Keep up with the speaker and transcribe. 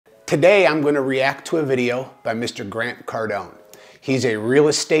Today I'm going to react to a video by Mr. Grant Cardone. He's a real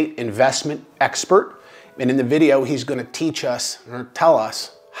estate investment expert, and in the video he's going to teach us or tell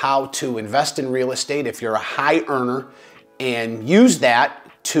us how to invest in real estate if you're a high earner and use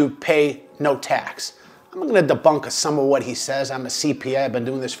that to pay no tax. I'm going to debunk some of what he says. I'm a CPA. I've been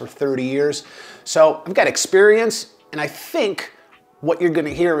doing this for 30 years. So I've got experience, and I think what you're going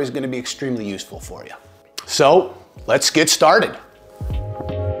to hear is going to be extremely useful for you. So let's get started.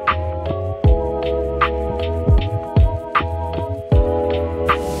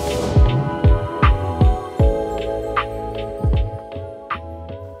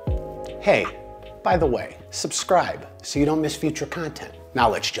 Hey, by the way, subscribe so you don't miss future content. Now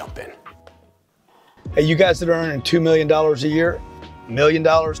let's jump in. Hey, you guys that are earning $2 million a year, $1 million,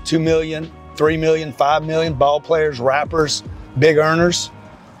 $2 million, $3 million, $5 million, ball players, rappers, big earners,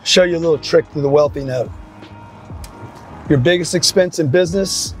 show you a little trick to the wealthy note. Your biggest expense in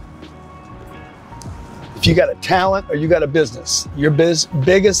business, if you got a talent or you got a business, your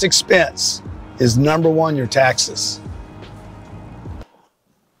biggest expense is number one, your taxes.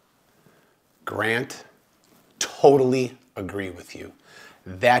 Grant, totally agree with you.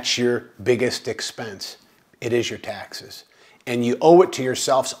 That's your biggest expense. It is your taxes. And you owe it to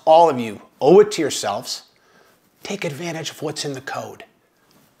yourselves, all of you owe it to yourselves. Take advantage of what's in the code.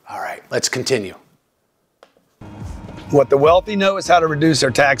 All right, let's continue. What the wealthy know is how to reduce their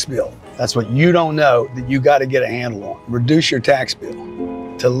tax bill. That's what you don't know that you got to get a handle on. Reduce your tax bill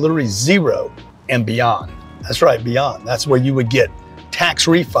to literally zero and beyond. That's right, beyond. That's where you would get tax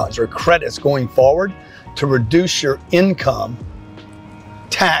refunds or credits going forward to reduce your income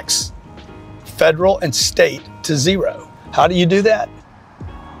tax, federal and state, to zero. How do you do that?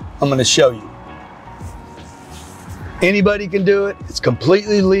 I'm going to show you. Anybody can do it. It's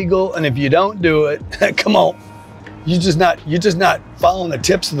completely legal, and if you don't do it, come on, you're just not following the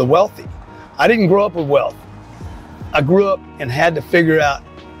tips of the wealthy. I didn't grow up with wealth. I grew up and had to figure out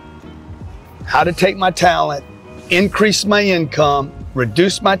how to take my talent, increase my income,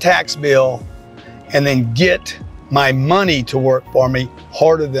 reduce my tax bill, and then get my money to work for me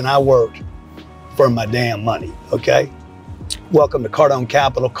harder than I worked for my damn money, okay? Welcome to Cardone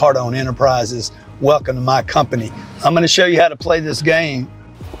Capital, Cardone Enterprises. Welcome to my company. I'm gonna show you how to play this game.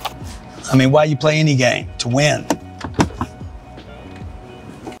 I mean, why you play any game? To win.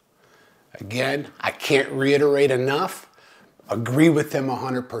 Again, I can't reiterate enough. Agree with him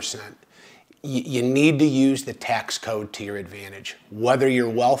 100%. You need to use the tax code to your advantage, whether you're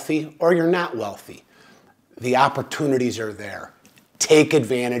wealthy or you're not wealthy. The opportunities are there. Take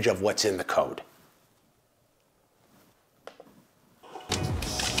advantage of what's in the code.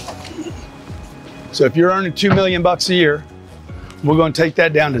 So if you're earning $2 million a year, we're going to take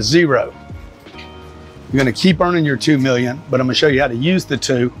that down to zero. You're going to keep earning your $2 million, but I'm going to show you how to use the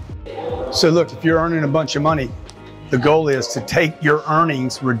two. So look, if you're earning a bunch of money, the goal is to take your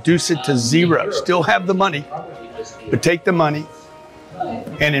earnings, reduce it to zero. Still have the money, but take the money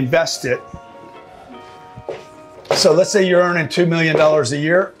and invest it. So let's say you're earning $2 million a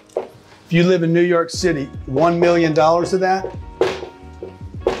year. If you live in New York City, $1 million of that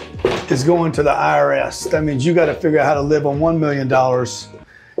is going to the IRS. That means you got to figure out how to live on $1 million.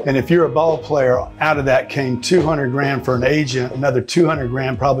 And if you're a ball player, out of that came 200 grand for an agent, another 200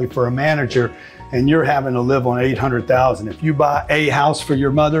 grand probably for a manager, and you're having to live on 800,000. If you buy a house for your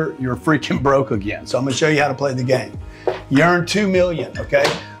mother, you're freaking broke again. So I'm gonna show you how to play the game. You earn 2 million, okay?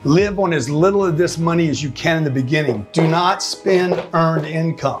 Live on as little of this money as you can in the beginning. Do not spend earned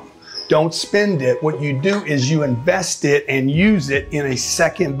income. Don't spend it. What you do is you invest it and use it in a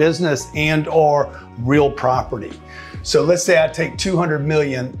second business and or real property. So let's say I take 200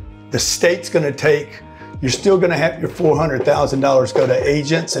 million, the state's gonna take, you're still gonna have your $400,000 go to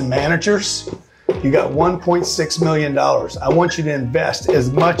agents and managers. You got $1.6 million. I want you to invest as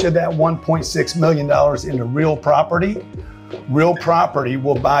much of that $1.6 million into real property. Real property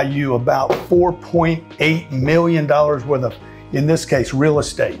will buy you about $4.8 million worth of, in this case, real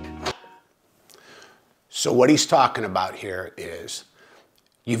estate. So what he's talking about here is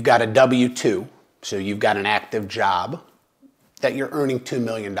you've got a W-2, so you've got an active job that you're earning $2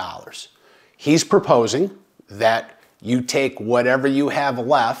 million. He's proposing that you take whatever you have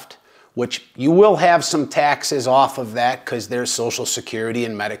left, which you will have some taxes off of that because there's Social Security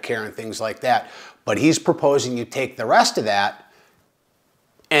and Medicare and things like that. But he's proposing you take the rest of that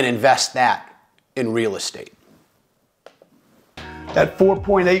and invest that in real estate. That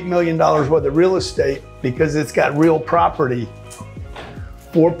 $4.8 million worth of real estate, because it's got real property,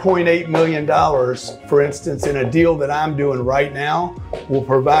 $4.8 million, for instance, in a deal that I'm doing right now, will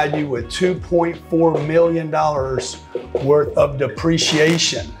provide you with $2.4 million worth of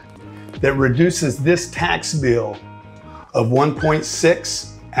depreciation. that reduces this tax bill of 1.6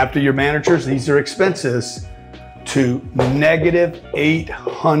 after your managers, these are expenses, to negative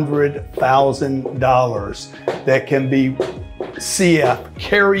 $800,000 that can be CF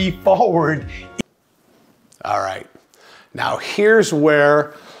carry forward. All right. Now here's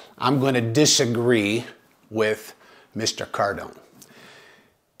where I'm going to disagree with Mr. Cardone.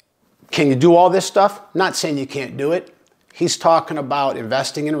 Can you do all this stuff? Not saying you can't do it. He's talking about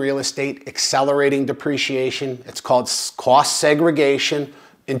investing in real estate, accelerating depreciation. It's called cost segregation,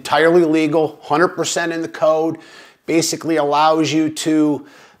 entirely legal, 100% in the code. Basically allows you to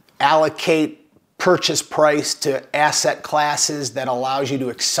allocate purchase price to asset classes that allows you to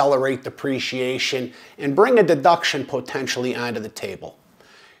accelerate depreciation and bring a deduction potentially onto the table.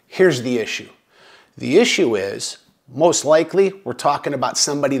 Here's the issue. The issue is, most likely, we're talking about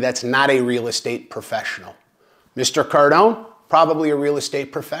somebody that's not a real estate professional. Mr. Cardone, probably a real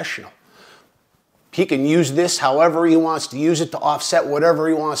estate professional. He can use this however he wants to use it to offset whatever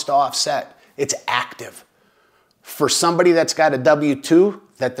he wants to offset. It's active. For somebody that's got a W-2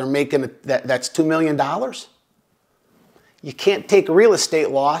 that they're making, that's $2 million, you can't take a real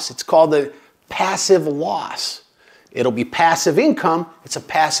estate loss. It's called a passive loss. It'll be passive income. It's a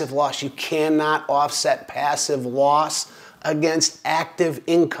passive loss. You cannot offset passive loss against active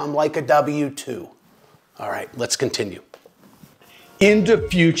income like a W-2. All right, let's continue. Into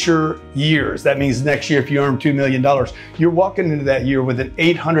future years. That means next year, if you earn $2 million, you're walking into that year with an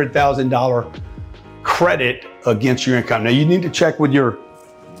 $800,000 credit against your income. Now you need to check with your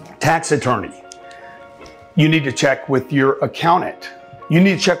tax attorney. You need to check with your accountant. You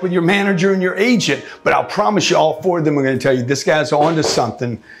need to check with your manager and your agent, but I'll promise you all four of them are going to tell you this guy's on to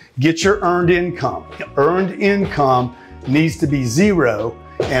something. Get your earned income. Earned income needs to be zero,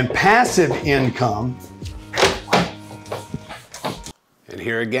 and passive income. And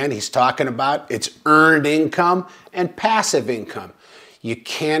here again, he's talking about it's earned income and passive income. You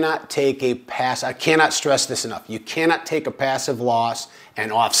cannot take a I cannot stress this enough. You cannot take a passive loss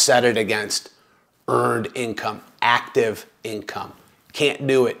and offset it against earned income, active income. Can't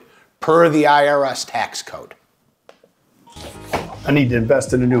do it per the IRS tax code. I need to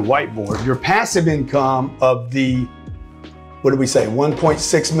invest in a new whiteboard. Your passive income of the, what did we say,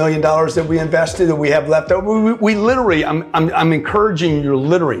 $1.6 million that we invested that we have left over. We literally, I'm encouraging you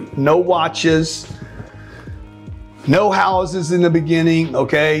literally, no watches, no houses in the beginning,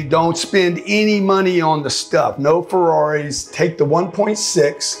 okay? Don't spend any money on the stuff. No Ferraris. Take the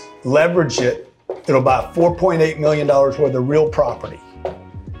 1.6, leverage it. It'll buy $4.8 million worth of real property.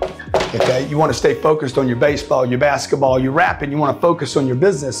 Okay, you want to stay focused on your baseball, your basketball, your rapping. You want to focus on your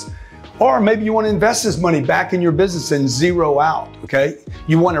business. Or maybe you want to invest this money back in your business and zero out, okay?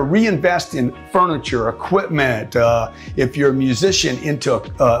 You want to reinvest in furniture, equipment, if you're a musician, into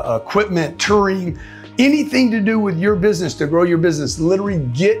equipment, touring, anything to do with your business, to grow your business. Literally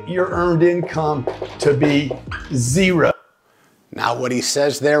get your earned income to be zero. Now what he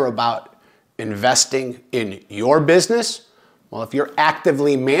says there about investing in your business, well, if you're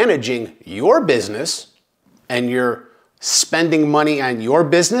actively managing your business and you're spending money on your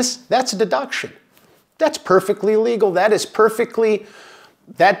business, that's a deduction. That's perfectly legal. That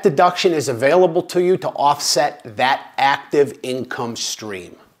deduction is available to you to offset that active income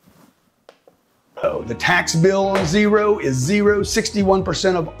stream. So the tax bill on zero is zero.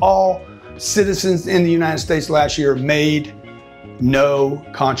 61% of all citizens in the United States last year made no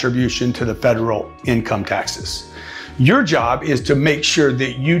contribution to the federal income taxes. Your job is to make sure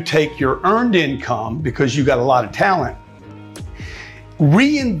that you take your earned income, because you got a lot of talent,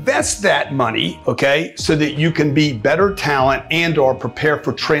 reinvest that money, okay, so that you can be better talent and or prepare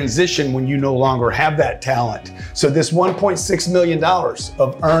for transition when you no longer have that talent. So this $1.6 million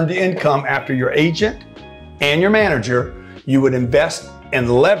of earned income after your agent and your manager, you would invest and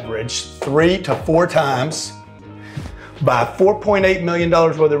leverage 3 to 4 times, buy $4.8 million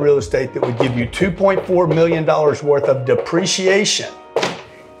worth of real estate that would give you $2.4 million worth of depreciation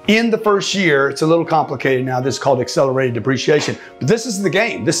in the first year. It's a little complicated now. This is called accelerated depreciation. But this is the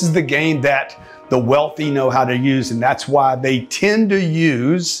game. This is the game that the wealthy know how to use, and that's why they tend to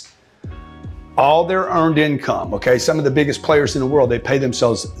use all their earned income, okay? Some of the biggest players in the world, they pay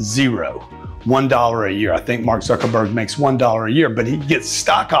themselves zero, $1 a year. I think Mark Zuckerberg makes $1 a year, but he gets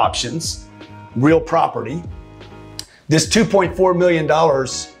stock options, real property. This $2.4 million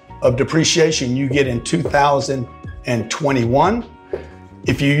of depreciation you get in 2021.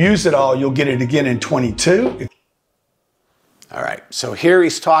 If you use it all, you'll get it again in 22. All right, so here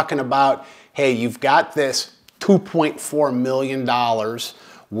he's talking about, hey, you've got this $2.4 million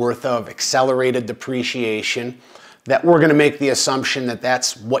worth of accelerated depreciation that we're going to make the assumption that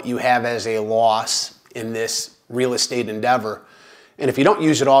that's what you have as a loss in this real estate endeavor. And if you don't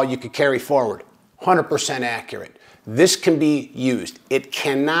use it all, you could carry forward. 100% accurate. This can be used. It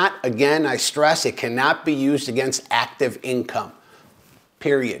cannot, again, I stress, it cannot be used against active income.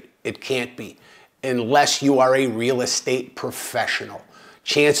 Period. It can't be, unless you are a real estate professional.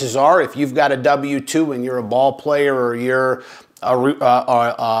 Chances are, if you've got a W-2 and you're a ball player or you're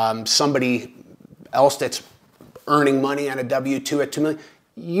somebody else that's earning money on a W-2 at $2 million,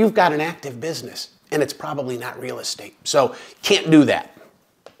 you've got an active business, and it's probably not real estate. So can't do that.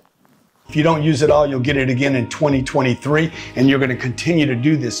 If you don't use it all, you'll get it again in 2023, and you're going to continue to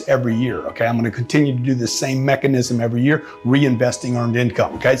do this every year, okay? I'm going to continue to do the same mechanism every year, reinvesting earned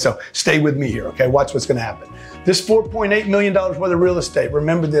income, okay? So stay with me here, okay? Watch what's going to happen. This $4.8 million worth of real estate,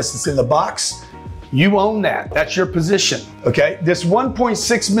 remember this, it's in the box. You own that. That's your position, okay? This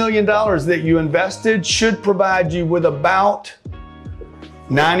 $1.6 million that you invested should provide you with about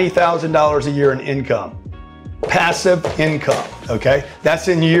 $90,000 a year in income. Passive income, okay? That's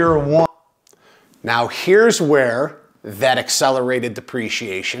in year one. Now here's where that accelerated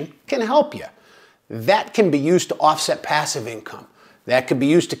depreciation can help you. That can be used to offset passive income. That could be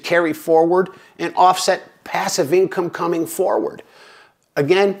used to carry forward and offset passive income coming forward.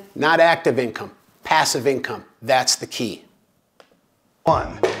 Again, not active income, passive income. That's the key.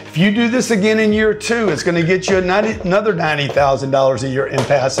 If you do this again in year two, it's going to get you another $90,000 a year in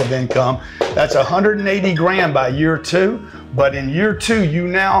passive income. That's 180 grand by year two. But in year two, you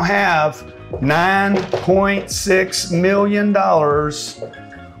now have $9.6 million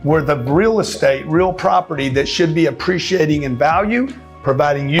worth of real estate, real property that should be appreciating in value,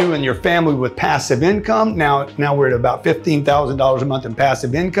 providing you and your family with passive income. Now we're at about $15,000 a month in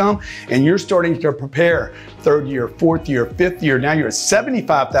passive income, and you're starting to prepare third year, fourth year, fifth year. Now you're at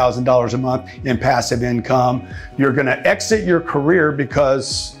 $75,000 a month in passive income. You're going to exit your career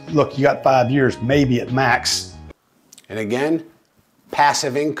because, look, you got 5 years, maybe at max. And again,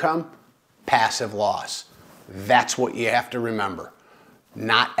 passive income, passive loss. That's what you have to remember,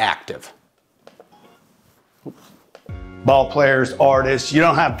 not active. Ball players, artists, you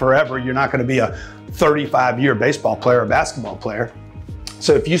don't have forever. You're not going to be a 35-year baseball player or basketball player.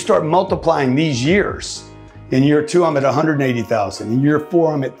 So if you start multiplying these years, in year two, I'm at 180,000. In year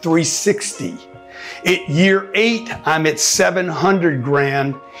four, I'm at 360. At year 8, I'm at 700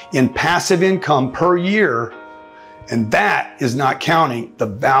 grand in passive income per year. And that is not counting the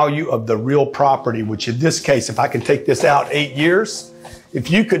value of the real property, which in this case, if I can take this out 8 years, if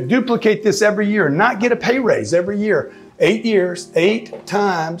you could duplicate this every year and not get a pay raise every year, 8 years, 8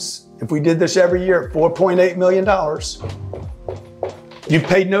 times, if we did this every year at $4.8 million, you've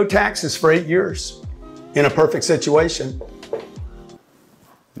paid no taxes for 8 years in a perfect situation.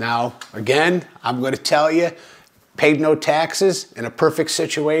 Now, again, I'm going to tell you, paid no taxes in a perfect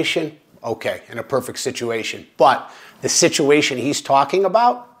situation. Okay, in a perfect situation. But the situation he's talking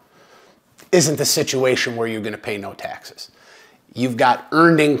about isn't the situation where you're going to pay no taxes. You've got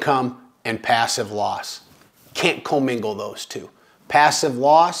earned income and passive loss. Can't commingle those two. Passive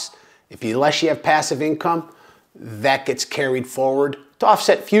loss, unless you have passive income, that gets carried forward to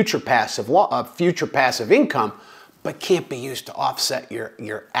offset future passive income, but can't be used to offset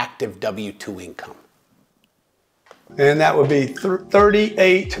your active W-2 income. And that would be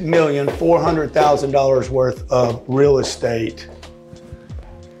 $38,400,000 worth of real estate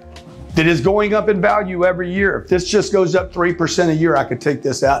that is going up in value every year. If this just goes up 3% a year, I could take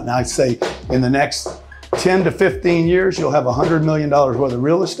this out and I'd say in the next 10 to 15 years, you'll have $100 million worth of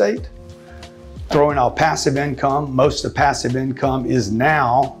real estate. Throwing out passive income, most of the passive income is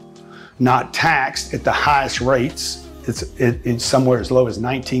now not taxed at the highest rates. It's somewhere as low as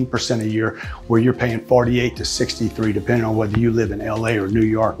 19% a year, where you're paying 48 to 63, depending on whether you live in LA or New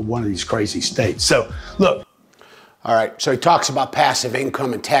York or one of these crazy states. So look. All right, so he talks about passive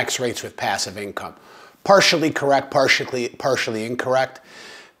income and tax rates with passive income. Partially correct, partially incorrect.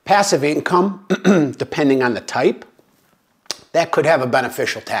 Passive income, depending on the type, that could have a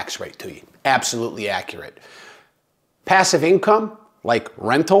beneficial tax rate to you. Absolutely accurate. Passive income, like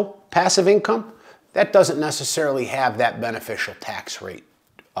rental passive income, that doesn't necessarily have that beneficial tax rate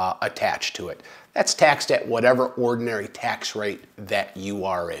attached to it. That's taxed at whatever ordinary tax rate that you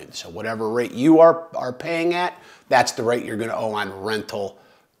are in. So whatever rate you are paying at, that's the rate you're going to owe on rental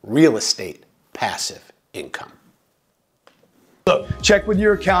real estate passive income. Look, check with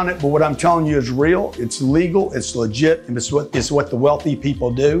your accountant, but what I'm telling you is real, it's legal, it's legit, and it's what the wealthy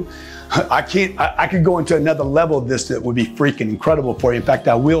people do. I could go into another level of this that would be freaking incredible for you. In fact,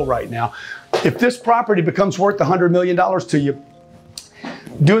 I will right now. If this property becomes worth $100 million to you,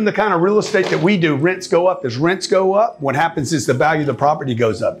 doing the kind of real estate that we do, rents go up. As rents go up, what happens is the value of the property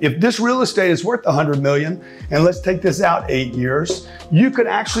goes up. If this real estate is worth $100 million, and let's take this out 8 years, you could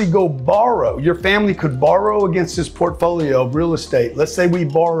actually go borrow. Your family could borrow against this portfolio of real estate. Let's say we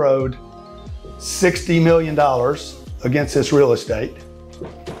borrowed $60 million against this real estate.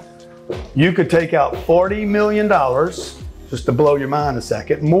 You could take out $40 million, just to blow your mind a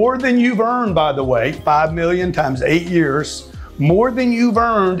second, more than you've earned, by the way, 5 million times 8 years, more than you've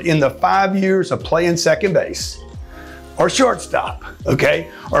earned in the 5 years of playing second base or shortstop,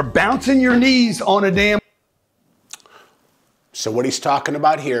 okay? Or bouncing your knees on a damn. So what he's talking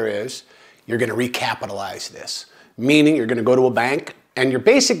about here is you're going to recapitalize this, meaning you're going to go to a bank and you're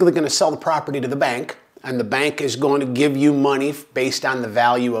basically going to sell the property to the bank, and the bank is going to give you money based on the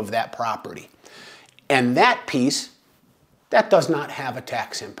value of that property. And that piece, that does not have a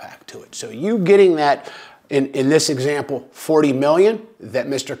tax impact to it. So you getting that, in this example, 40 million that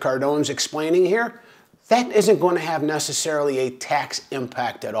Mr. Cardone's explaining here, that isn't going to have necessarily a tax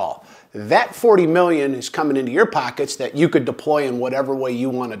impact at all. That 40 million is coming into your pockets that you could deploy in whatever way you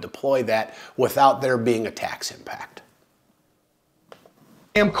want to deploy that without there being a tax impact.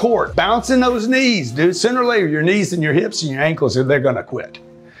 Damn court, bouncing those knees, dude. Sooner or later, your knees and your hips and your ankles, they're going to quit.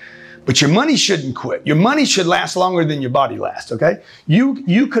 But your money shouldn't quit. Your money should last longer than your body lasts, okay?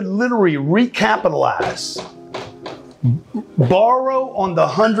 You could literally recapitalize, borrow on the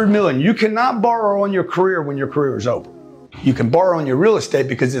 100 million. You cannot borrow on your career when your career is over. You can borrow on your real estate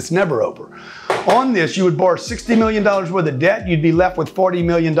because it's never over. On this, you would borrow $60 million worth of debt. You'd be left with $40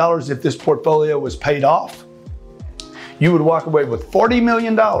 million if this portfolio was paid off. You would walk away with $40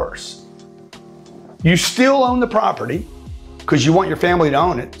 million. You still own the property, because you want your family to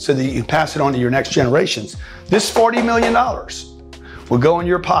own it so that you can pass it on to your next generations. This $40 million will go in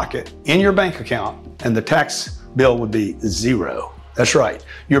your pocket, in your bank account, and the tax bill would be zero. That's right.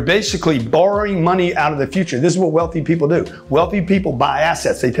 You're basically borrowing money out of the future. This is what wealthy people do. Wealthy people buy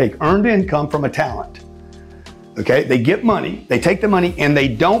assets. They take earned income from a talent. Okay, they get money, they take the money, and they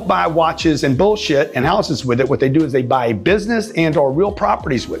don't buy watches and bullshit and houses with it. What they do is they buy a business and or real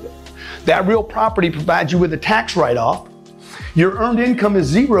properties with it. That real property provides you with a tax write-off. Your earned income is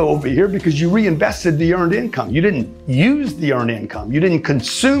zero over here because you reinvested the earned income. You didn't use the earned income. You didn't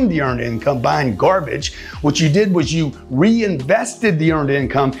consume the earned income buying garbage. What you did was you reinvested the earned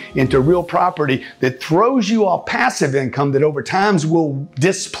income into real property that throws you off passive income that over time will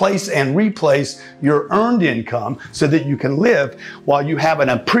displace and replace your earned income so that you can live while you have an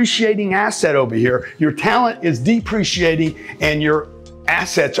appreciating asset over here. Your talent is depreciating and your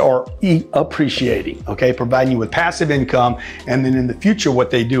assets are appreciating, okay, providing you with passive income. And then in the future, what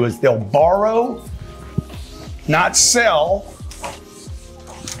they do is they'll borrow, not sell,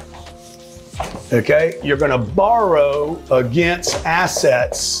 okay? You're gonna borrow against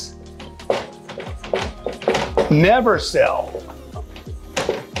assets, never sell.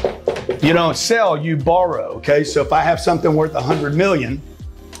 You don't sell, you borrow, okay? So if I have something worth 100 million,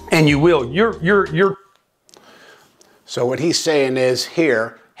 and you will, you're So what he's saying is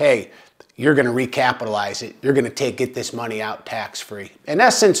here, hey, you're going to recapitalize it. You're going to get this money out tax-free. In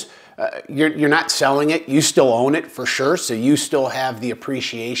essence, you're not selling it. You still own it for sure. So you still have the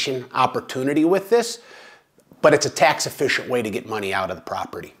appreciation opportunity with this, but it's a tax-efficient way to get money out of the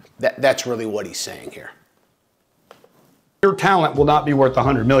property. That's really what he's saying here. Your talent will not be worth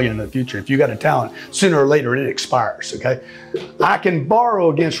 100 million in the future. If you got a talent, sooner or later it expires, okay? I can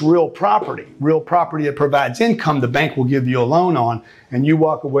borrow against real property that provides income the bank will give you a loan on, and you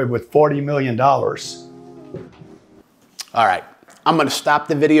walk away with $40 million. All right, I'm gonna stop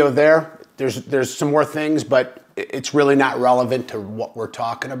the video there. There's some more things, but it's really not relevant to what we're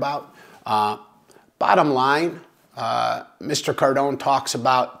talking about. Bottom line, Mr. Cardone talks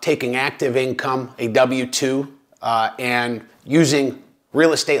about taking active income, a W-2, and using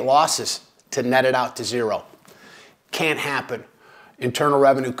real estate losses to net it out to zero. Can't happen. Internal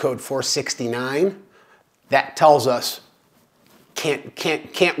Revenue Code 469, that tells us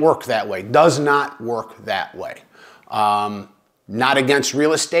can't work that way. Does not work that way. Not against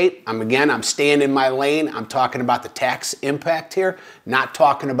real estate. I'm staying in my lane. I'm talking about the tax impact here, not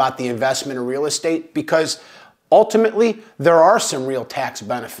talking about the investment in real estate, because ultimately, there are some real tax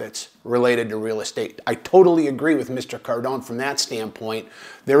benefits related to real estate. I totally agree with Mr. Cardone from that standpoint.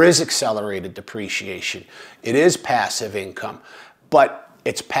 There is accelerated depreciation. It is passive income, but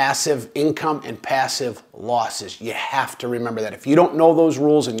it's passive income and passive losses. You have to remember that. If you don't know those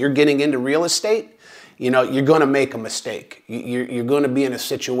rules and you're getting into real estate, you're going to make a mistake. You're going to be in a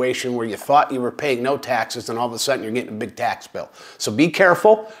situation where you thought you were paying no taxes and all of a sudden you're getting a big tax bill. So be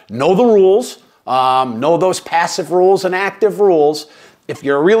careful, know the rules. Know those passive rules and active rules. If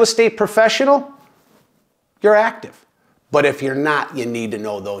you're a real estate professional, you're active. But if you're not, you need to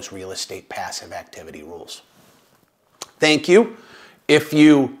know those real estate passive activity rules. Thank you. If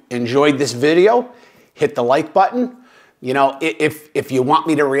you enjoyed this video, hit the like button. You know, if you want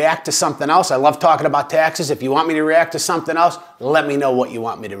me to react to something else, I love talking about taxes. If you want me to react to something else, let me know what you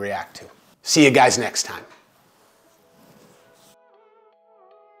want me to react to. See you guys next time.